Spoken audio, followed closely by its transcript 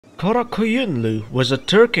Qara Qoyunlu was a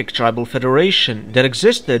Turkic tribal federation that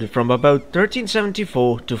existed from about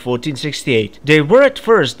 1374 to 1468. They were at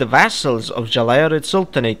first the vassals of Jalayarids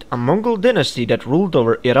Sultanate, a Mongol dynasty that ruled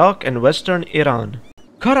over Iraq and western Iran.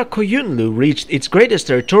 Qara Qoyunlu reached its greatest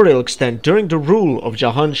territorial extent during the rule of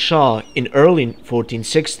Jahan Shah in early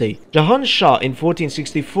 1460. Jahan Shah in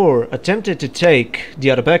 1464 attempted to take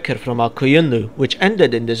Diyarbakir from Qoyunlu, which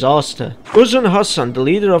ended in disaster. Uzun Hasan, the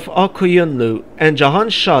leader of Qoyunlu, and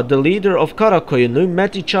Jahan Shah, the leader of Qara Qoyunlu,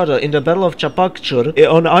 met each other in the Battle of Chapakchur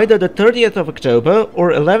on either the 30th of October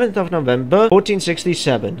or 11th of November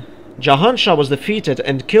 1467. Jahan Shah was defeated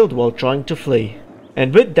and killed while trying to flee.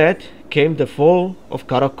 And with that came the fall of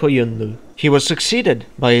Qara Qoyunlu. He was succeeded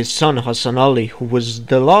by his son Hasan Ali, who was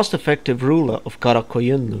the last effective ruler of Qara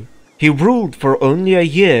Qoyunlu. He ruled for only a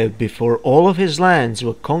year before all of his lands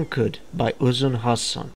were conquered by Uzun Hasan.